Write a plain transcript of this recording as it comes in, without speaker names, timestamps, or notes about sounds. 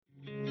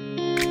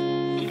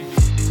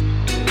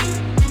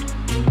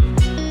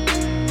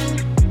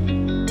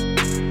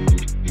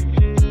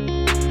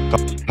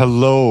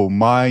Hello,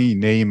 my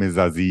name is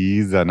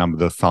Aziz, and I'm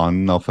the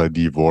son of a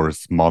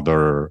divorced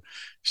mother.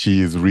 She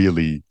is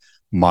really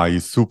my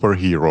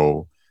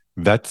superhero.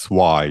 That's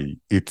why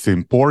it's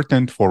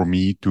important for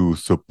me to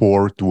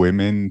support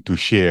women to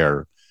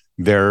share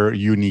their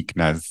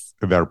uniqueness,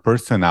 their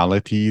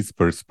personalities,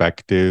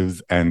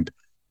 perspectives, and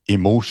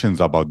emotions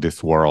about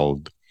this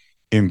world.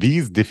 In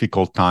these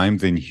difficult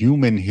times in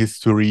human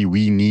history,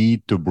 we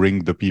need to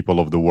bring the people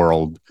of the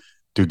world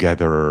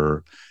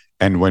together.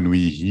 And when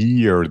we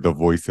hear the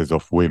voices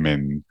of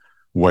women,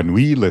 when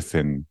we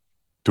listen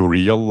to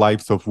real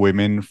lives of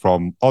women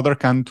from other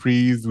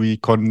countries, we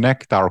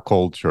connect our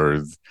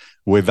cultures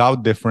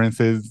without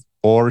differences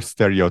or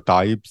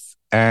stereotypes,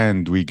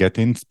 and we get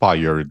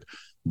inspired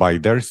by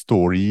their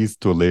stories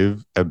to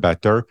live a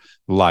better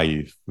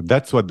life.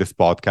 That's what this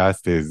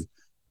podcast is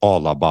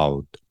all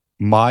about.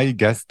 My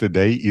guest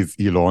today is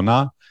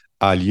Ilona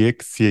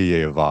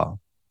Alieksieieva.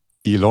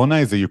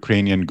 Ilona is a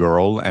Ukrainian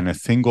girl and a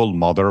single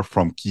mother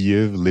from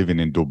Kiev living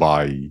in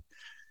Dubai.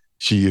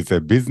 She is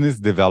a business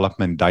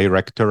development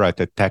director at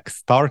a tech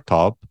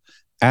startup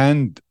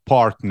and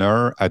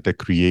partner at a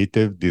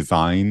creative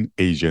design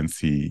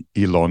agency.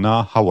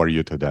 Ilona, how are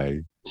you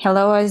today?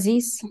 Hello,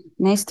 Aziz.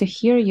 Nice to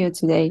hear you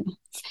today.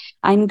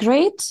 I'm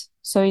great.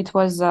 So it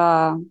was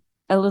a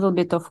little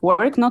bit of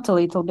work, not a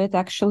little bit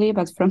actually,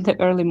 but from the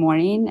early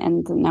morning,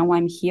 and now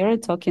I'm here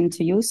talking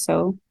to you.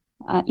 So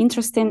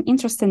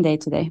interesting day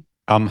today.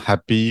 I'm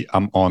happy,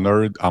 I'm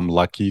honored, I'm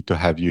lucky to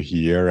have you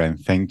here, and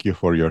thank you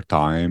for your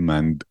time.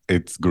 And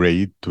it's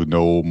great to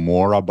know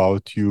more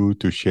about you,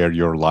 to share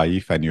your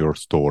life and your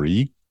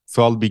story.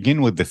 So I'll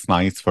begin with this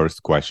nice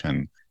first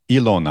question.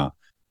 Ilona,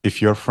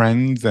 if your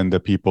friends and the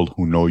people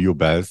who know you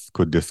best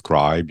could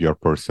describe your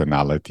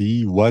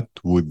personality, what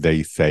would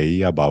they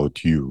say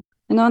about you?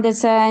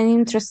 That's an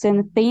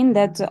interesting thing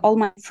that all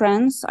my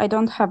friends, I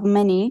don't have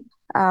many,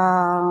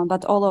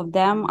 but all of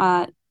them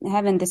are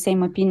having the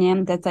same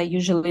opinion that I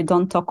usually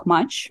don't talk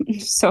much.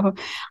 So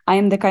I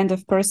am the kind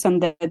of person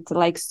that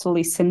likes to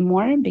listen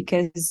more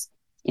because,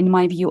 in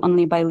my view,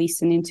 only by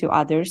listening to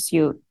others,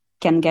 you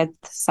can get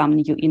some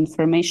new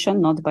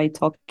information, not by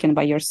talking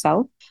by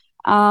yourself.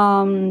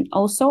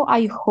 Also,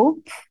 I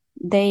hope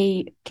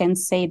they can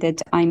say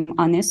that I'm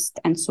honest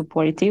and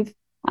supportive.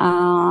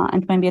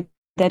 And maybe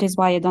that is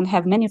why I don't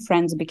have many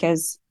friends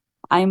because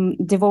I'm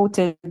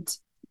devoted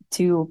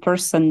to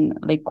person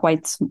like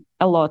quite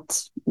a lot.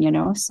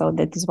 So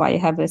that is why I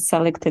have a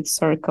selected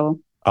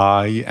circle.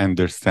 I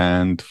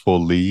understand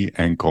fully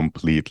and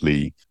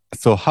completely.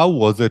 So, how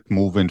was it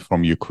moving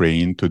from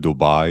Ukraine to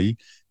Dubai?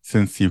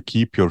 Since you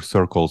keep your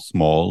circle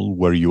small,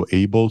 were you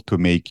able to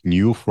make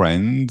new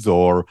friends,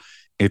 or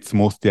it's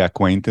mostly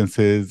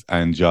acquaintances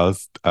and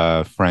just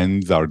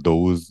friends are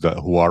those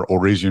who are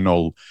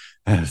original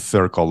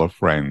circle of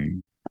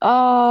friends?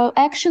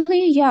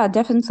 Actually, yeah,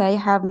 definitely I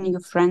have new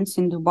friends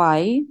in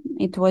Dubai.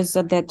 It was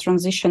that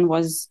transition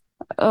was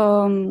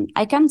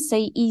I can't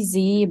say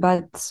easy,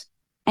 but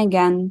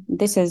again,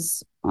 this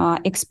is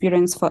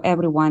experience for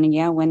everyone.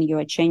 Yeah, when you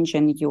are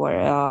changing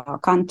your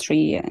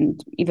country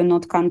and even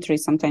not country,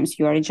 sometimes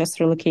you are just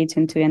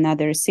relocating to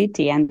another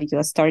city and you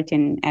are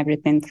starting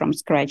everything from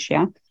scratch.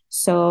 Yeah,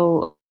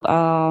 so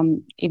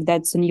if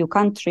that's a new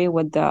country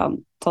with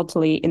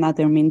totally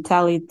another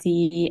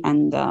mentality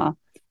and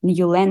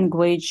new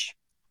language,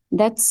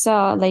 that's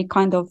like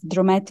kind of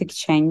dramatic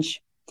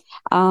change.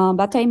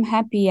 But I'm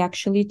happy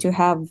actually to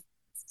have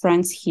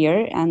friends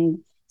here, and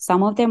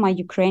some of them are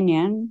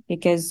Ukrainian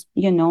because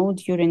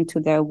during to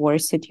the war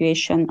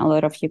situation, a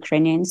lot of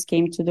Ukrainians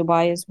came to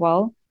Dubai as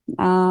well.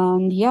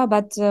 Yeah,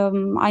 but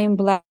I am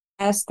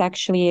blessed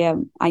actually.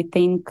 I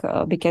think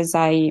because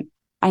I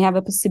have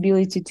a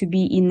possibility to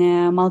be in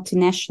a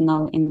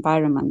multinational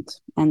environment,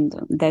 and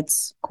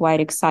that's quite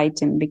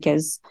exciting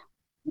because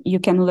you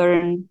can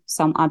learn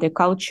some other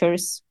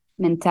cultures,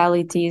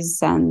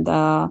 mentalities, and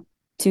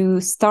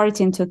to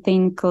starting to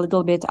think a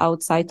little bit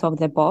outside of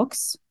the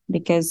box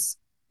because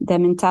the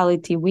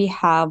mentality we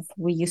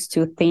used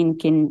to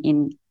think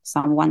in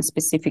some one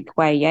specific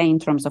way, yeah, in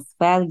terms of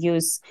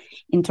values,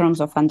 in terms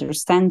of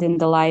understanding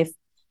the life.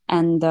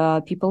 And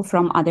people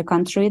from other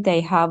country,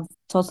 they have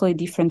totally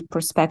different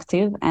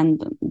perspective,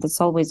 and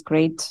that's always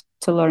great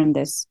to learn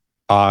this.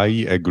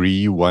 I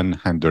agree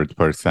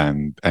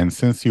 100%. And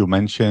since you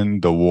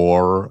mentioned the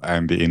war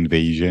and the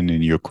invasion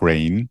in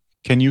Ukraine,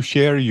 can you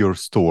share your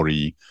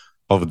story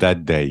of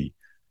that day?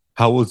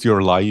 How was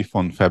your life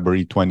on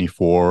February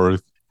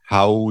 24th?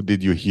 How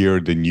did you hear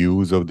the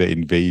news of the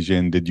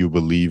invasion? Did you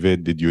believe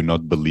it? Did you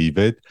not believe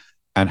it?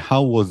 And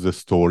how was the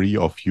story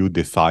of you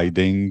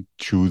deciding,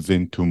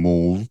 choosing to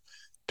move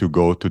to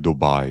go to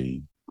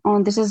Dubai?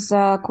 Oh, this is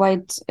a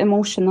quite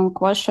emotional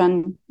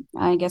question,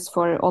 I guess,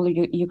 for all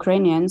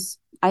Ukrainians.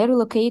 I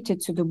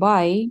relocated to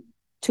Dubai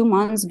 2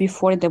 months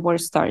before the war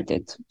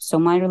started. So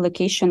my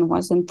relocation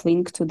wasn't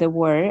linked to the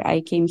war.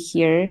 I came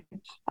here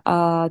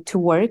to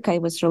work. I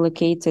was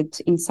relocated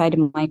inside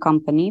my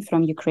company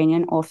from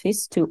Ukrainian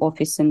office to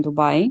office in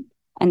Dubai.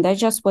 And I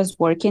just was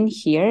working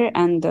here.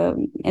 And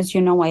as you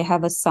know, I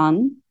have a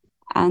son.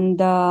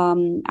 And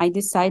I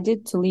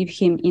decided to leave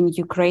him in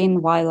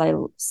Ukraine while I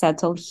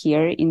settled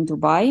here in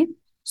Dubai.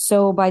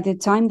 So by the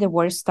time the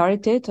war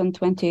started on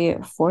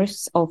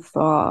 24th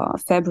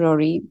of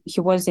February, he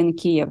was in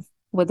Kiev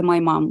with my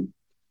mom.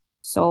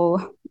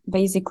 So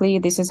basically,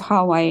 this is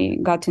how I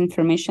got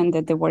information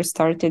that the war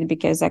started,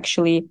 because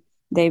actually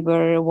they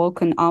were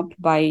woken up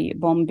by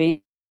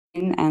bombing.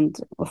 And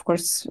of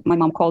course, my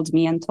mom called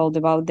me and told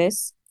about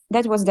this.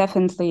 That was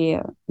definitely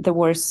the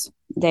worst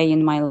day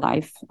in my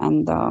life.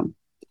 And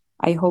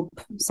I hope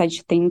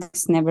such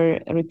things never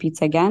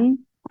repeat again.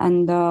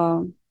 And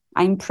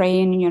I'm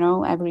praying,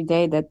 every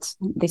day that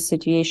this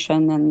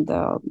situation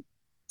and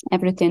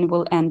everything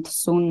will end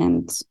soon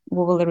and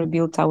we will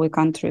rebuild our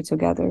country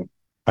together.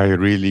 I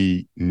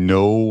really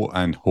know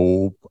and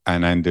hope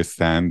and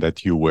understand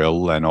that you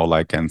will. And all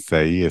I can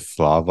say is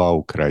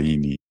Slava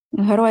Ukraini.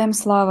 Героям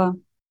слава!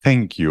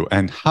 Thank you.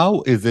 And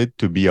how is it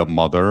to be a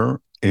mother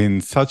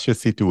in such a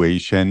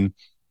situation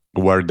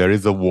where there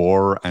is a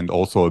war and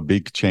also a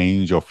big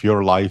change of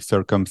your life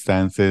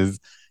circumstances?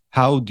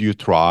 How do you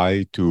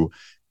try to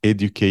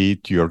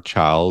educate your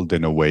child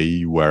in a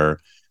way where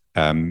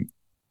um,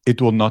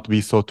 it will not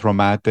be so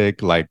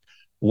traumatic? Like,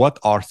 what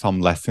are some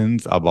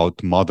lessons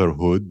about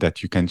motherhood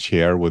that you can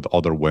share with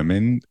other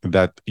women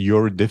that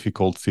your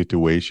difficult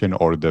situation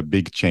or the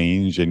big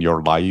change in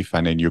your life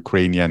and in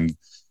Ukrainian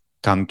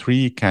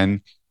country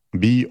can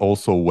be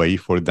also a way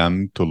for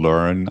them to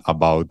learn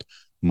about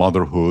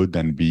motherhood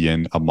and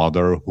being a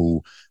mother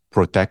who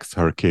protects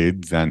her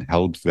kids and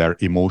helps their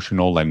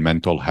emotional and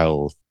mental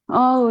health?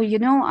 Oh,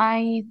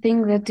 I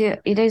think that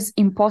it is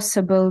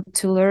impossible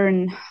to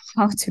learn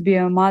how to be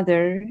a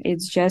mother.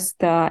 It's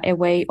just a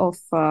way of,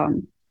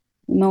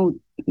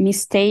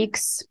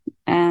 mistakes.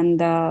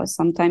 And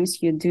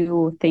sometimes you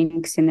do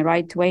things in the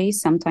right way,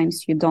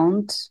 sometimes you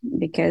don't,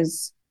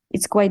 because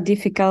it's quite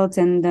difficult,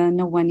 and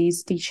no one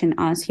is teaching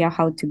us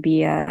how to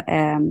be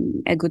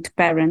a good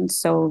parent.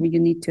 So you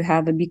need to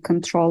have a big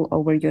control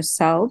over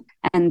yourself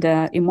and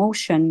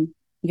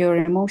your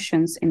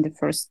emotions in the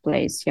first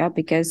place.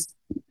 Because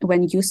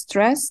when you're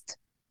stressed,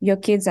 your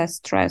kids are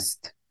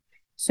stressed.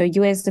 So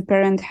you as the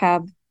parent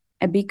have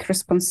a big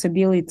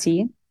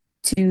responsibility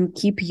to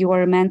keep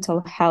your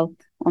mental health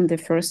on the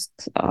first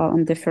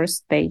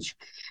page.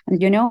 And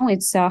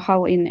it's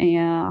how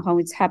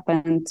it's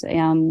happened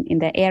in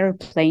the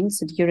airplanes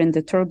during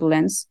the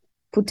turbulence.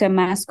 Put a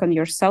mask on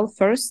yourself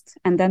first,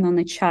 and then on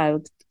a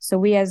child. So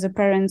we as the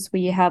parents,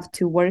 we have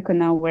to work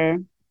on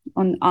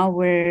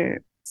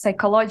our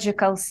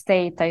psychological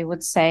state, I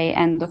would say.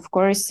 And of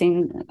course,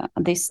 in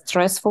these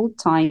stressful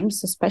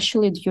times,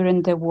 especially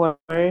during the war,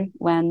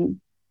 when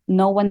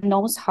no one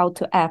knows how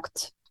to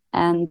act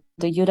and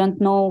you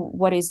don't know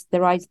what is the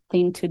right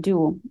thing to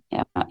do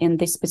in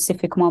this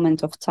specific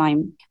moment of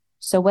time.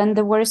 So when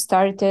the war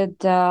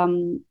started,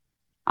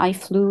 I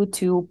flew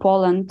to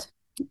Poland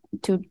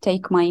to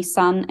take my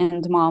son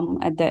and mom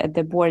at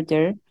the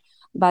border.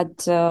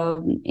 But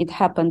it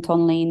happened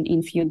only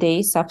in few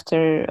days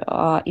after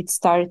it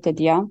started.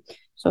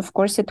 So of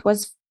course it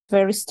was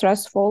very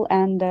stressful,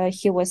 and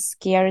he was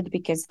scared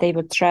because they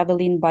were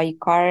traveling by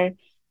car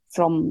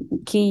from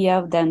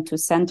Kiev, then to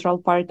central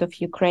part of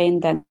Ukraine,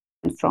 then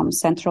from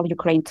central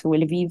Ukraine to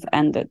Lviv,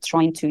 and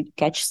trying to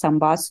catch some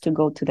bus to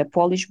go to the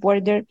Polish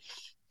border.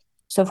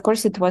 So of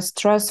course it was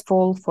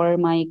stressful for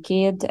my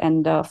kid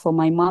and for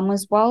my mom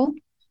as well.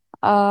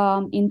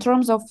 In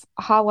terms of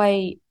how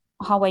I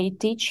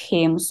teach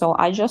him, so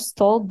I just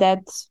told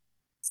that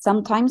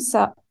sometimes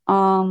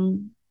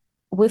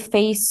we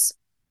face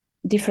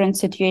different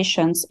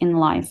situations in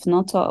life.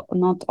 Not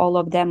all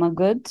of them are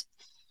good,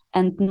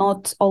 and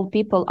not all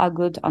people are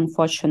good,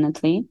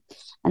 unfortunately.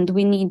 And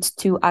we need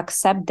to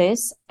accept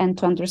this and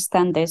to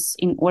understand this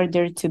in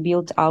order to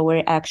build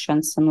our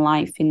actions in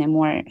life in a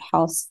more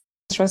healthy.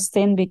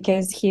 Interesting,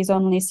 because he's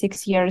only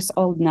 6 years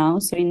old now.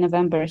 So in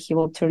November he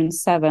will turn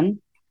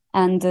 7,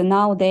 and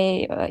now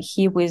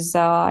he with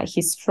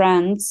his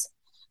friends,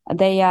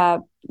 they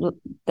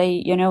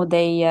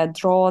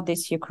draw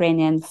these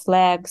Ukrainian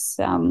flags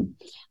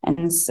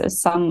and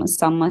some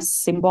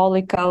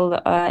symbolical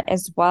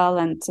as well,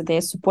 and they're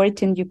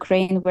supporting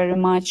Ukraine very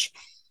much.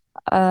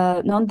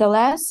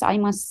 Nonetheless, I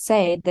must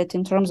say that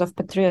in terms of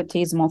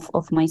patriotism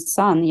of my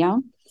son,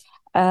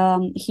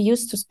 he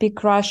used to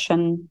speak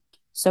Russian.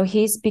 So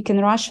he's speaking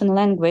Russian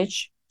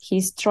language.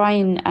 He's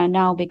trying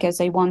now,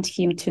 because I want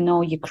him to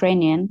know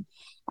Ukrainian.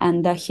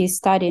 And he's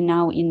studying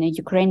now in a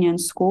Ukrainian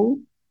school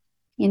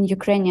in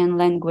Ukrainian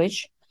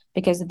language,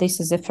 because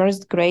this is the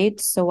first grade.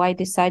 So I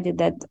decided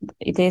that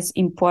it is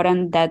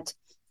important that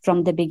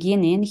from the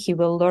beginning he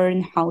will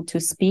learn how to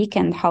speak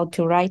and how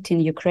to write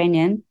in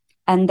Ukrainian,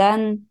 and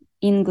then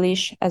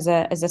English as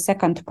a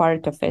second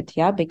part of it.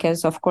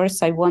 Because of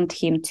course I want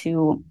him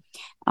to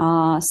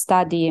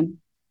study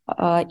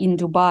in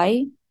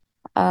Dubai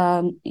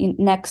in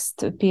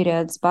next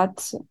periods.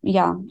 But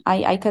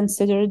I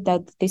consider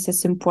that this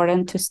is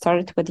important to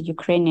start with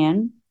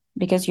Ukrainian,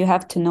 because you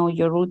have to know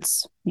your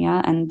roots,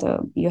 and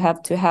you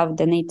have to have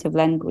the native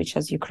language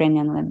as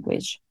Ukrainian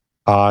language.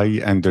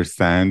 I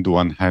understand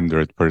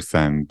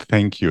 100%.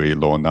 Thank you,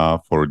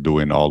 Ilona, for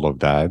doing all of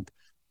that.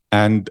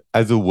 And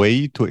as a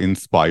way to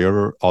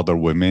inspire other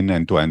women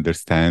and to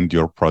understand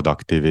your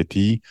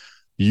productivity,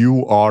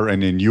 you are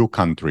in a new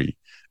country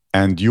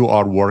and you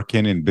are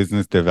working in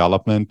business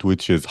development,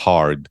 which is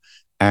hard,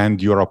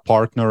 and you're a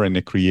partner in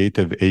a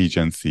creative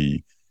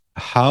agency.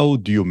 How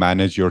do you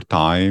manage your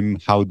time?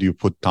 How do you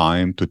put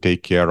time to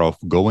take care of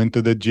going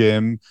to the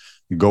gym,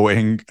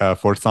 going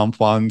for some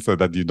fun so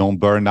that you don't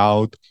burn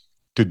out,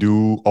 to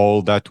do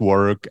all that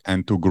work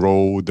and to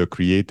grow the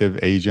creative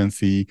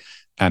agency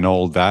and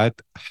all that?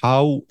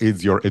 How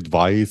is your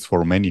advice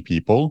for many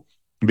people?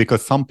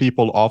 Because some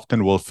people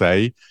often will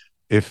say,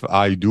 if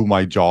I do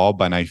my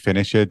job and I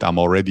finish it, I'm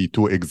already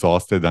too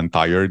exhausted and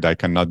tired. I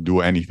cannot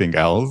do anything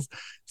else.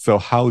 So,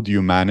 how do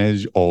you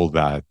manage all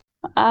that?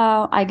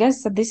 I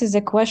guess that this is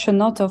a question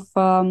not of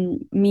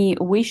me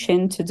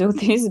wishing to do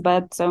this,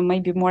 but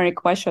maybe more a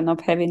question of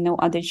having no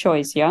other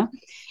choice, yeah?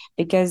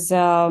 Because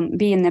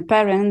being a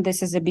parent,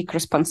 this is a big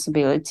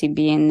responsibility.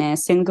 Being a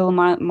single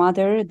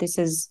mother, this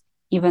is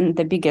even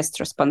the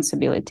biggest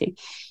responsibility.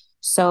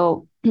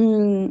 So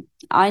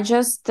I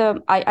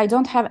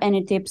don't have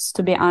any tips,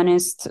 to be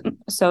honest.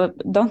 So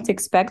don't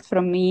expect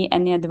from me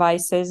any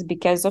advices,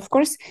 because of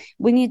course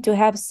we need to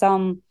have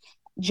some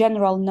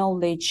general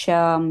knowledge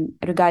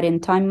regarding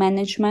time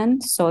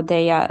management. So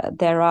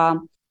there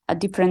are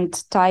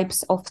different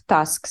types of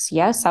tasks.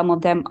 Yeah, some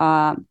of them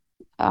are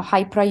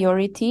high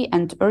priority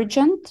and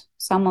urgent.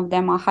 Some of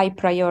them are high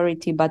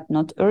priority but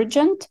not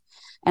urgent,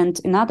 and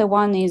another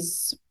one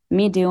is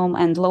medium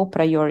and low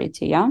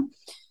priority. Yeah.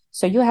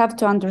 So you have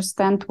to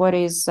understand what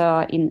is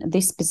in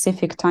this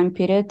specific time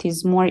period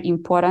is more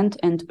important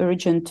and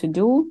urgent to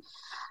do.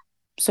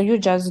 So you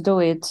just do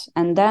it,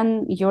 and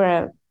then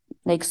you're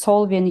like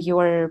solving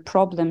your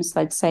problems,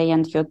 let's say,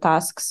 and your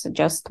tasks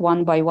just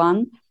one by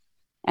one,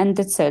 and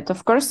that's it.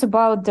 Of course,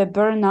 about the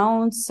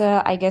burnouts,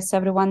 I guess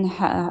everyone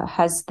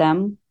has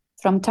them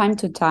from time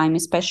to time,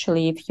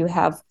 especially if you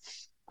have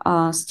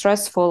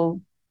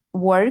stressful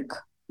work.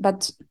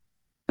 But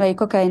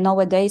like, okay,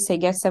 nowadays, I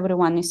guess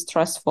everyone is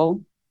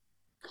stressful.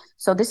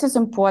 So this is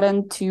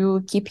important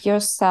to keep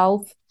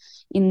yourself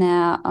in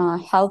a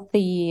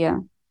healthy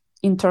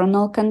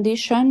internal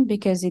condition,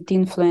 because it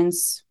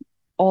influences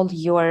all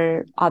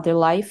your other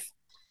life.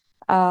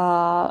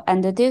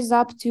 And it is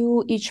up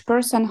to each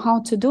person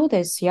how to do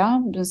this. Yeah.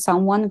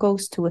 Someone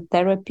goes to a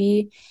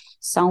therapy,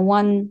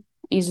 someone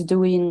is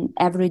doing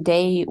every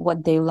day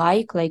what they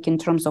like in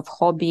terms of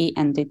hobby,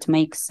 and it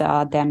makes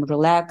them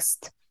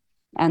relaxed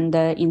and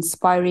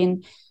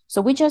inspiring.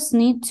 So we just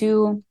need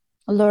to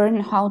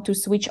learn how to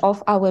switch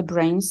off our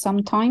brains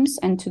sometimes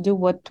and to do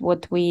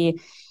what we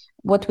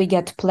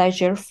get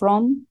pleasure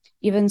from,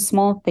 even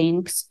small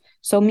things.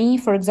 So me,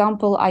 for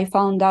example, I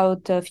found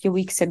out a few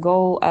weeks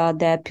ago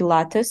that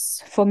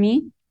Pilates for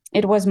me.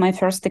 It was my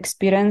first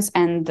experience,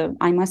 and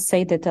I must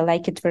say that I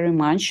like it very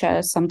much.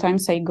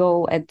 Sometimes I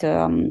go at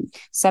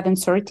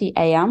 7:30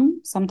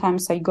 a.m.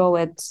 Sometimes I go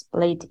at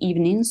late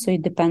evening, so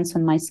it depends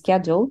on my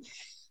schedule.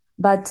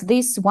 But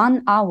this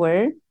 1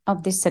 hour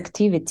of this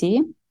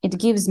activity, it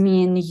gives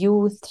me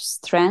new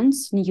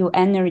strength, new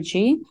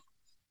energy,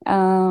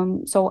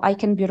 so I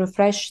can be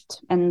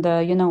refreshed and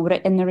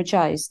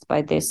energized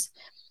by this.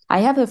 I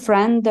have a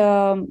friend.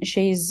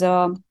 She's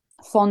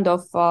fond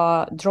of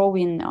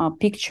drawing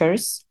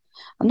pictures,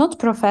 not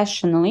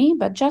professionally,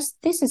 but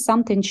just this is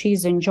something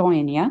she's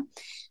enjoying. Yeah,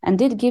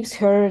 and it gives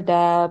her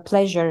the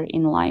pleasure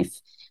in life.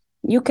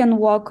 You can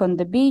walk on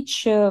the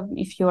beach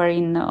if you are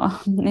in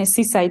a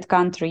seaside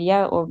country,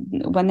 yeah, or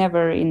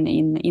whenever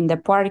in the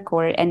park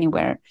or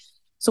anywhere.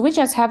 So we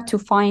just have to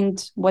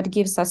find what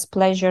gives us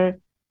pleasure.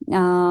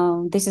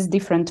 This is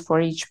different for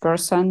each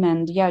person,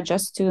 and yeah,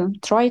 just to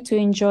try to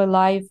enjoy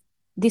life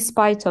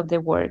despite of the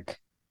work.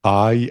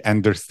 I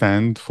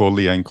understand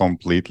fully and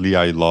completely.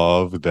 I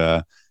love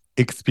the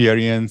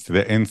experience,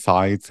 the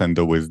insights, and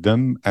the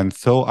wisdom. And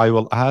so I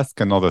will ask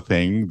another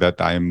thing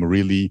that I'm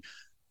really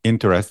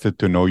interested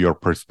to know your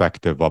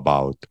perspective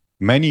about.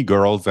 Many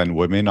girls and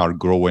women are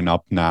growing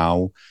up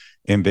now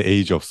in the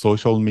age of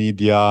social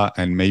media,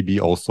 and maybe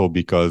also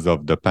because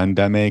of the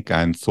pandemic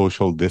and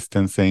social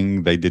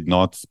distancing, they did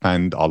not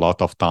spend a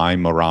lot of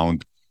time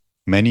around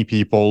many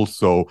people.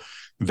 So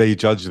they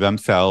judge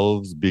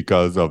themselves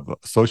because of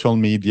social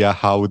media,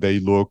 how they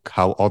look,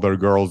 how other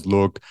girls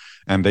look,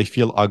 and they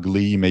feel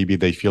ugly. Maybe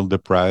they feel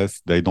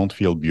depressed. They don't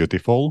feel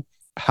beautiful.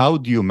 How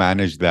do you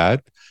manage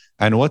that?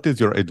 And what is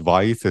your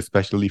advice,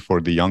 especially for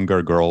the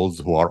younger girls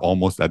who are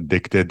almost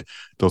addicted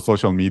to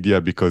social media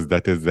because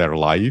that is their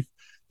life,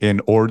 in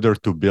order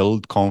to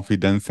build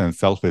confidence and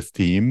self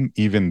esteem,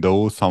 even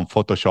though some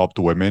photoshopped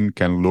women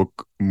can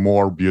look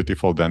more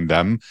beautiful than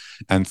them?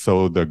 And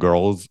so the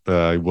girls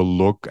will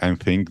look and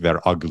think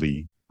they're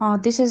ugly.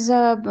 This is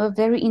a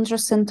very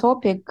interesting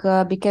topic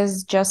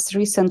because just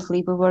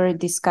recently we were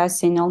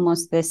discussing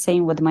almost the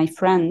same with my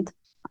friend,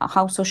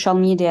 how social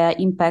media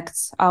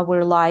impacts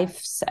our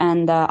lives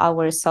and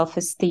our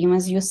self-esteem,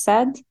 as you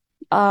said.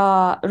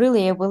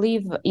 Really, I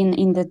believe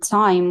in the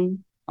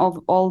time of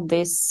all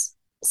this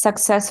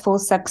successful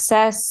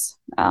success,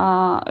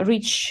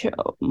 rich,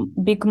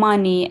 big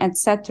money,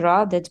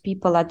 etc., that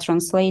people are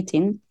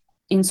translating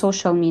in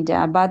social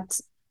media. But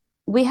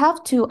we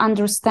have to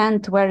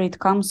understand where it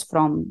comes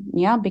from,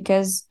 yeah,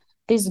 because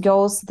these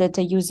girls that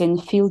are using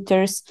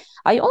filters,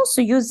 I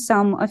also use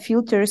some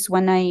filters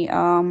when I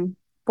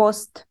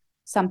post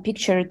some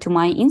picture to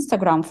my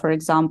Instagram, for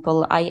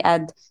example. I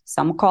add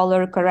some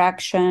color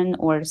correction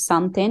or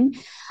something.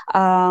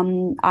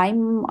 I'm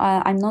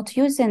not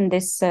using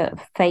this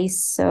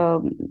face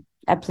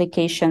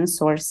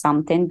applications or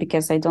something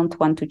because I don't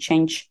want to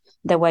change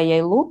the way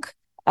I look.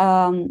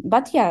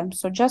 But yeah,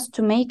 so just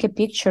to make a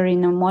picture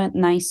in a more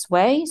nice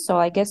way. So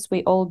I guess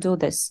we all do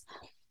this.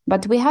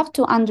 But we have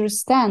to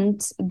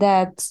understand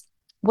that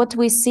what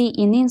we see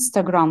in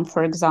Instagram,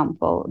 for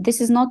example, this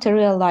is not a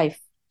real life.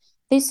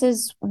 This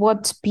is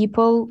what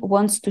people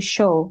want to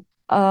show.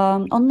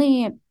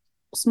 Only a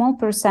small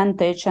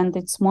percentage, and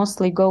it's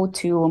mostly go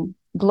to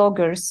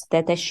bloggers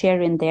that are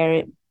sharing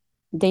their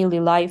daily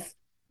life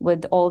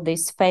with all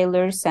these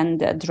failures and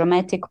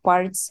dramatic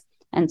parts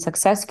and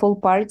successful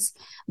parts.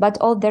 But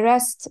all the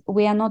rest,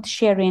 we are not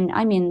sharing.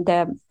 I mean,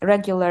 the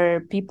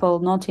regular people,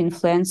 not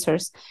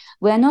influencers,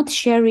 we are not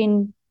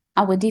sharing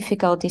our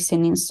difficulties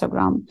in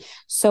Instagram.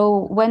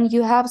 So when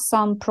you have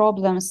some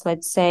problems,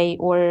 let's say,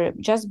 or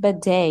just bad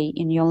day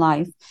in your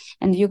life,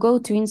 and you go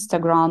to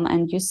Instagram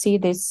and you see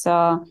this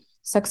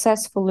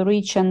successful,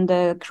 rich, and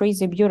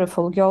crazy,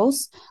 beautiful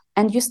girls,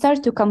 and you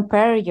start to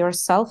compare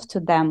yourself to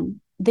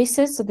them, this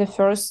is the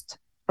first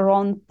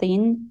wrong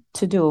thing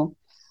to do,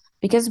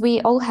 because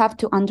we all have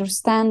to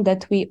understand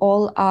that we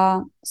all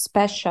are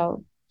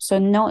special. So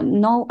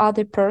no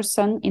other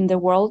person in the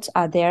world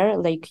are there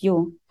like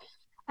you.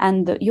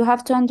 And you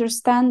have to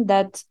understand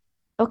that,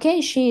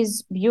 okay, she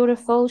is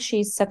beautiful,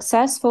 she's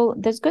successful,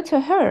 that's good for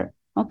her.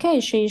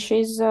 Okay,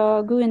 she's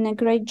doing a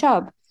great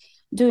job,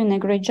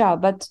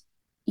 but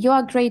you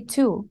are great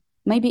too,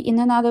 maybe in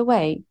another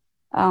way.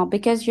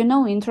 Because,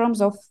 in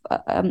terms of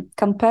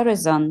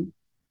comparison,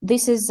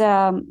 this is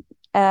the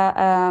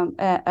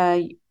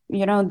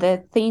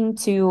thing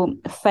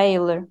to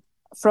fail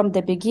from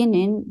the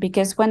beginning,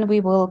 because when we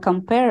will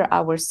compare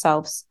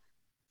ourselves,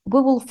 we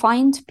will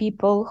find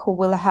people who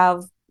will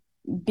have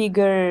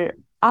bigger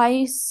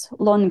eyes,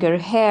 longer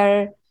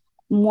hair,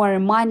 more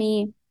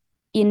money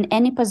in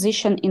any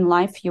position in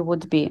life you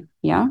would be.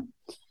 Yeah.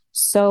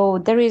 So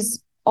there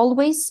is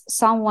always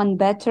someone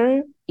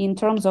better in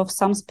terms of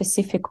some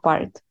specific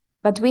part.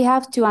 But we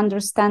have to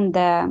understand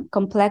the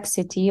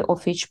complexity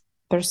of each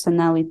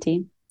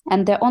personality.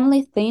 And the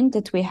only thing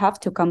that we have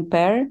to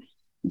compare,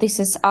 this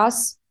is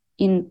us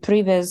in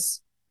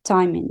previous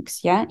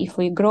timings. Yeah. If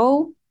we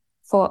grow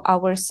for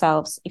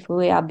ourselves, if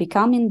we are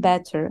becoming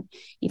better,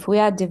 if we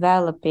are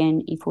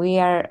developing, if we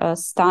are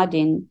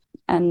studying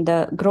and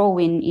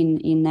growing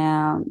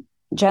in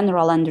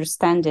general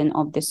understanding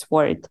of this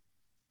word,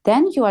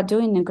 then you are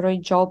doing a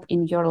great job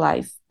in your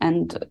life.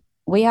 And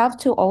we have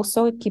to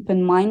also keep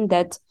in mind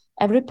that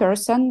every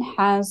person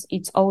has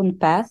its own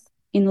path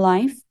in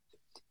life.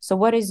 So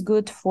what is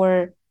good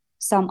for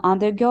some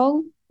other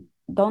girl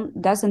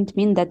doesn't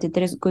mean that it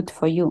is good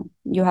for you.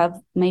 You have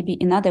maybe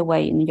another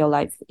way in your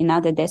life,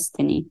 another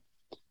destiny.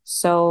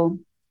 So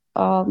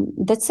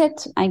that's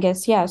it, I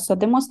guess. Yeah. So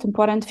the most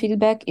important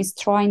feedback is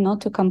try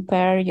not to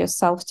compare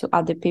yourself to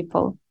other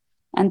people.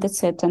 And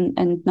that's it.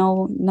 And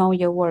know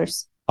your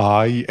worth.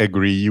 I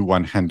agree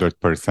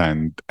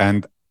 100%.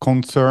 And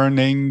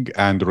concerning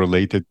and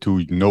related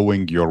to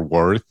knowing your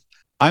worth,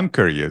 I'm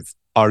curious.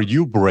 Are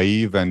you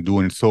brave and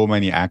doing so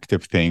many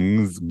active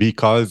things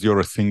because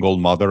you're a single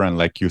mother and,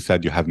 like you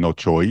said, you have no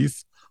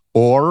choice?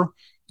 Or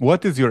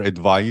what is your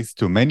advice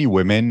to many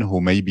women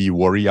who maybe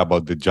worry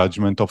about the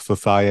judgment of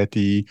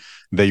society?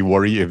 They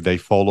worry if they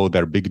follow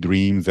their big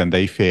dreams and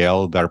they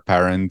fail, their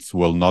parents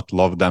will not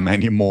love them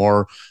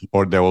anymore,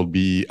 or they will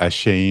be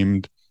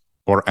ashamed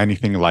or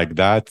anything like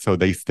that. So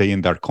they stay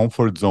in their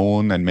comfort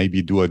zone and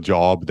maybe do a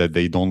job that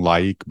they don't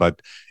like,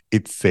 but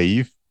it's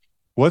safe.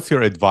 What's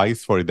your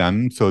advice for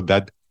them so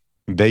that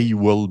they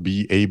will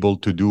be able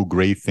to do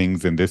great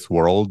things in this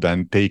world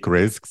and take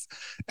risks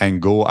and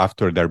go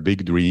after their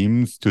big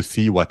dreams to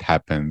see what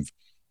happens?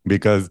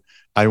 Because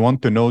I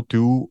want to know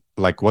too,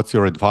 like, what's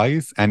your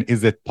advice? And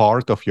is it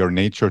part of your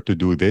nature to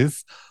do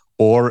this?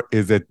 Or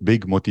is it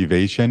big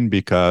motivation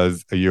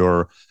because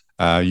you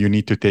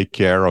need to take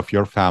care of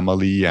your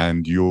family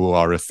and you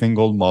are a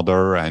single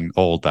mother and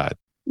all that?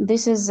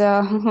 This is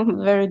a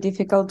very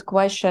difficult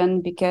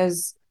question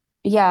because,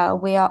 yeah,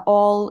 we are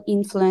all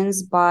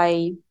influenced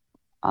by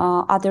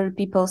other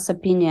people's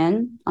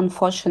opinion,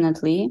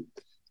 unfortunately,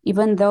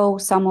 even though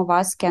some of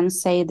us can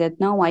say that,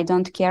 no, I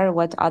don't care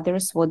what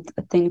others would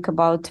think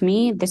about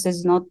me. This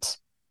is not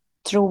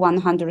true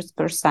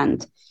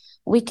 100%.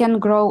 We can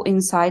grow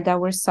inside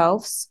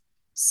ourselves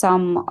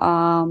some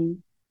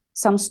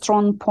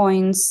strong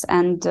points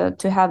and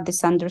to have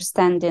this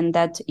understanding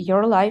that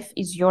your life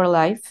is your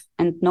life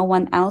and no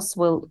one else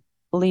will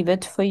live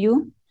it for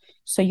you.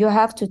 So you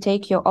have to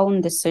take your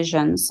own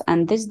decisions,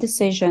 and these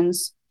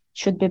decisions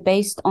should be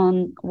based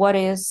on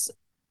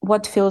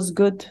what feels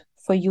good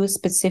for you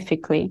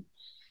specifically.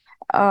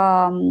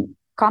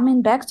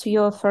 Coming back to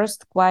your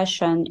first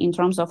question in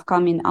terms of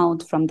coming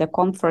out from the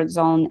comfort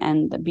zone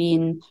and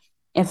being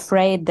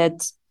afraid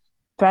that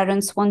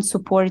parents won't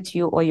support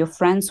you or your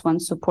friends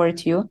won't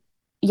support you,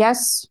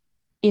 yes,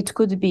 it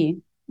could be.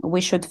 We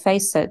should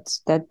face it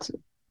that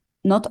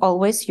not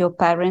always your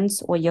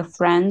parents or your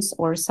friends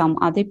or some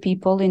other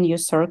people in your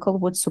circle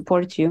would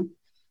support you.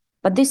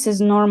 But this is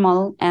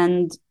normal,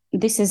 and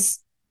this is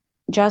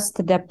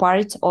just the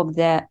part of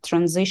the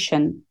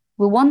transition.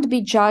 We won't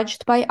be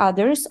judged by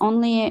others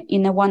only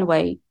in a one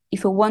way,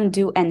 if we won't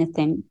do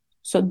anything.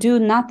 So do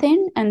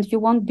nothing and you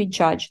won't be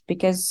judged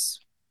because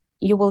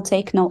you will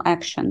take no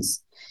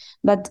actions.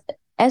 But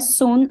as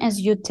soon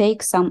as you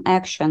take some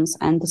actions,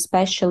 and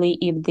especially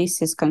if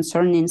this is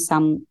concerning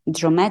some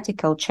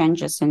dramatical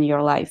changes in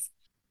your life,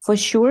 for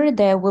sure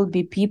there will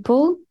be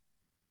people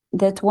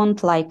that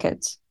won't like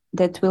it,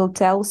 that will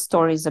tell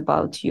stories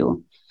about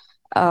you.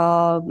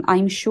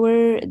 I'm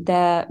sure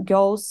the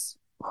girls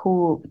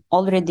who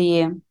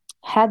already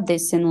had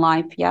this in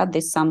life, yeah,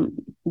 there's some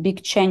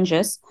big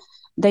changes,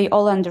 they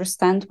all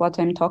understand what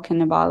I'm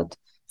talking about.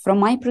 From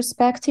my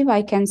perspective,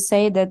 I can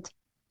say that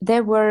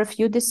there were a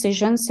few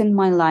decisions in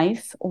my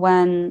life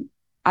when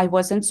I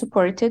wasn't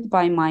supported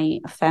by my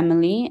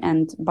family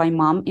and by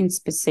mom in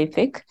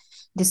specific,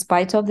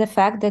 despite of the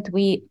fact that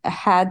we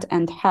had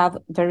and have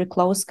very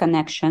close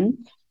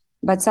connection.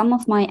 But some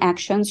of my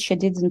actions she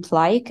didn't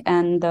like,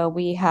 and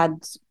we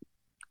had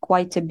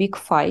quite a big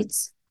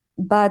fights.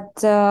 But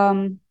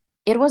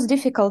it was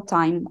difficult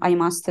time, I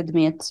must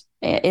admit.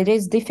 It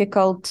is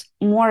difficult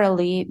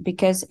morally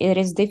because it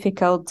is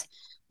difficult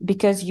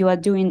because you are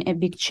doing a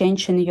big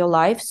change in your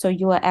life. So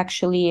you are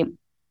actually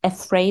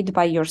afraid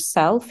by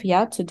yourself,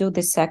 yeah, to do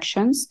these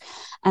actions.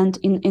 And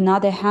in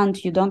other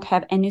hand, you don't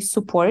have any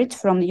support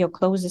from your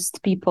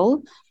closest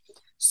people.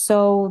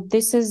 So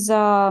this is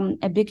a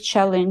big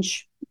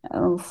challenge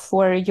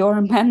for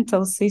your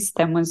mental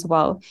system as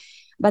well.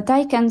 But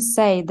I can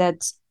say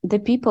that the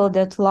people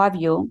that love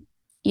you,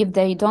 if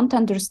they don't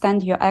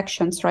understand your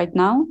actions right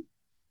now,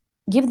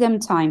 give them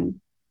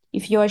time.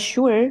 If you are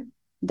sure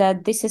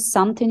that this is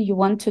something you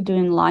want to do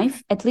in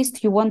life, at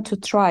least you want to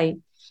try,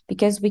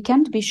 because we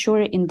can't be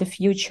sure in the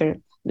future.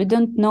 We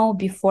don't know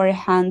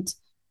beforehand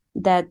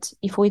that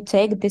if we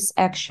take this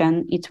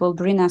action, it will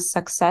bring us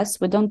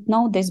success. We don't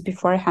know this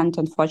beforehand,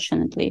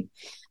 unfortunately.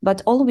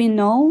 But all we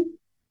know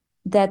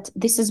that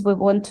this is we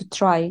want to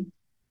try.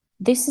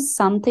 This is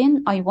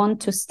something I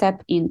want to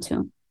step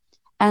into.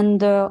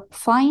 And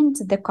find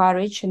the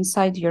courage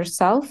inside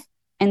yourself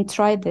and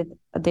try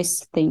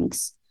these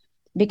things.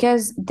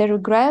 Because the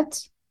regret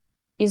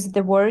is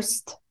the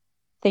worst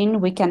thing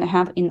we can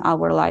have in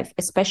our life,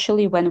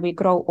 especially when we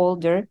grow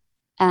older.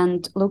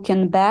 And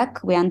looking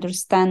back, we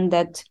understand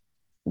that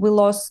we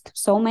lost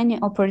so many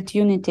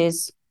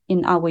opportunities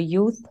in our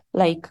youth,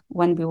 like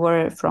when we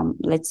were from,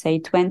 let's say,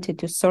 20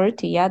 to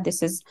 30. Yeah,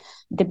 this is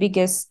the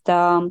biggest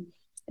time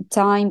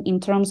in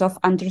terms of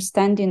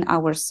understanding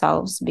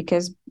ourselves,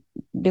 because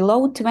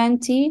below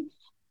 20,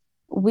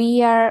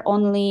 we are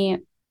only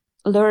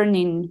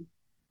learning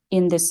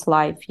in this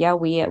life. Yeah,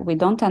 we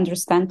don't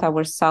understand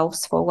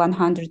ourselves for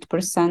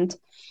 100%.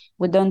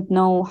 We don't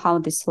know how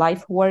this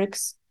life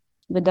works.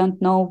 We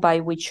don't know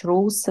by which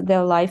rules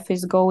the life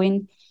is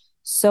going.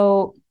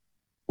 So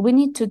we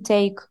need to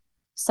take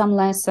some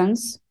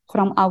lessons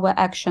from our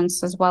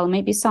actions as well.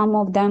 Maybe some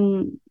of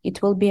them,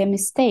 it will be a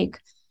mistake,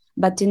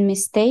 but in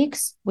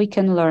mistakes, we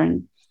can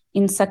learn.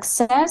 In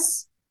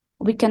success,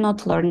 we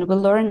cannot learn. We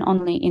learn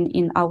only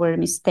in our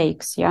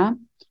mistakes, yeah?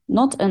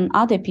 Not in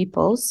other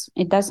people's.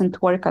 It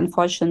doesn't work,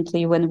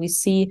 unfortunately, when we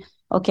see,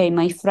 okay,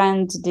 my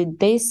friend did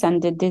this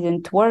and it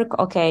didn't work.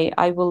 Okay,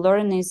 I will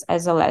learn this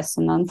as a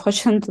lesson.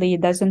 Unfortunately,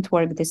 it doesn't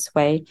work this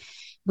way.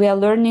 We are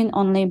learning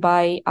only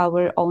by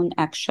our own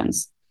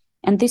actions.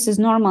 And this is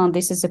normal.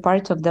 This is a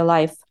part of the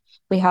life.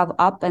 We have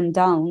up and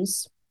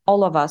downs,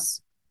 all of us.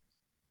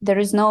 There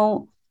is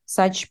no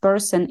such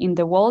person in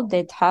the world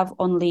that have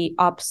only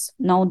ups,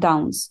 no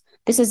downs.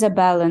 This is a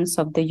balance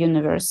of the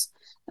universe.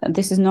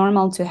 This is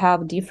normal to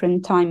have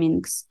different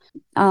timings.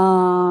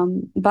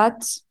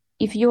 But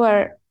if you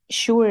are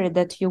sure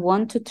that you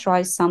want to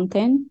try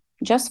something,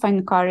 just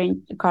find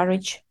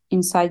courage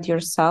inside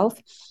yourself,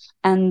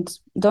 and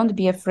don't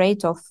be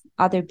afraid of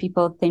other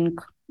people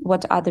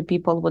what other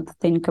people would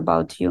think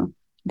about you,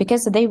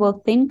 because they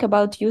will think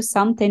about you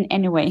something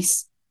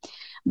anyways.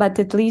 But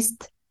at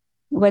least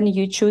when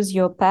you choose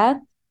your path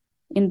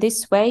in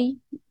this way,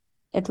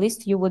 at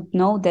least you would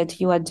know that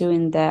you are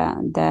doing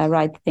the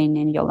right thing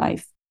in your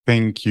life.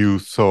 Thank you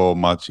so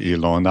much,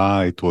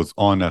 Ilona. It was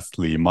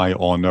honestly my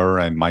honor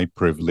and my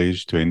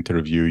privilege to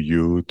interview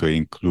you, to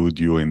include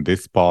you in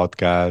this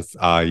podcast.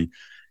 I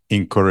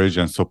encourage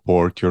and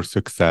support your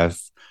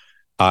success.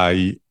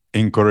 I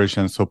encourage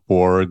and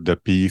support the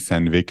peace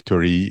and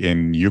victory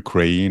in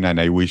Ukraine. And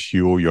I wish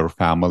you, your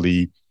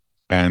family,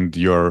 and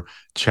your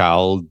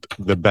child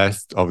the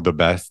best of the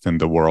best in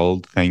the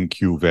world. Thank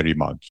you very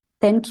much.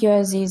 Thank you,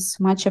 Aziz.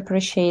 Much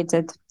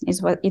appreciated.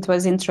 It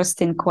was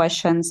interesting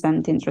questions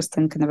and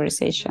interesting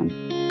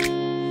conversation.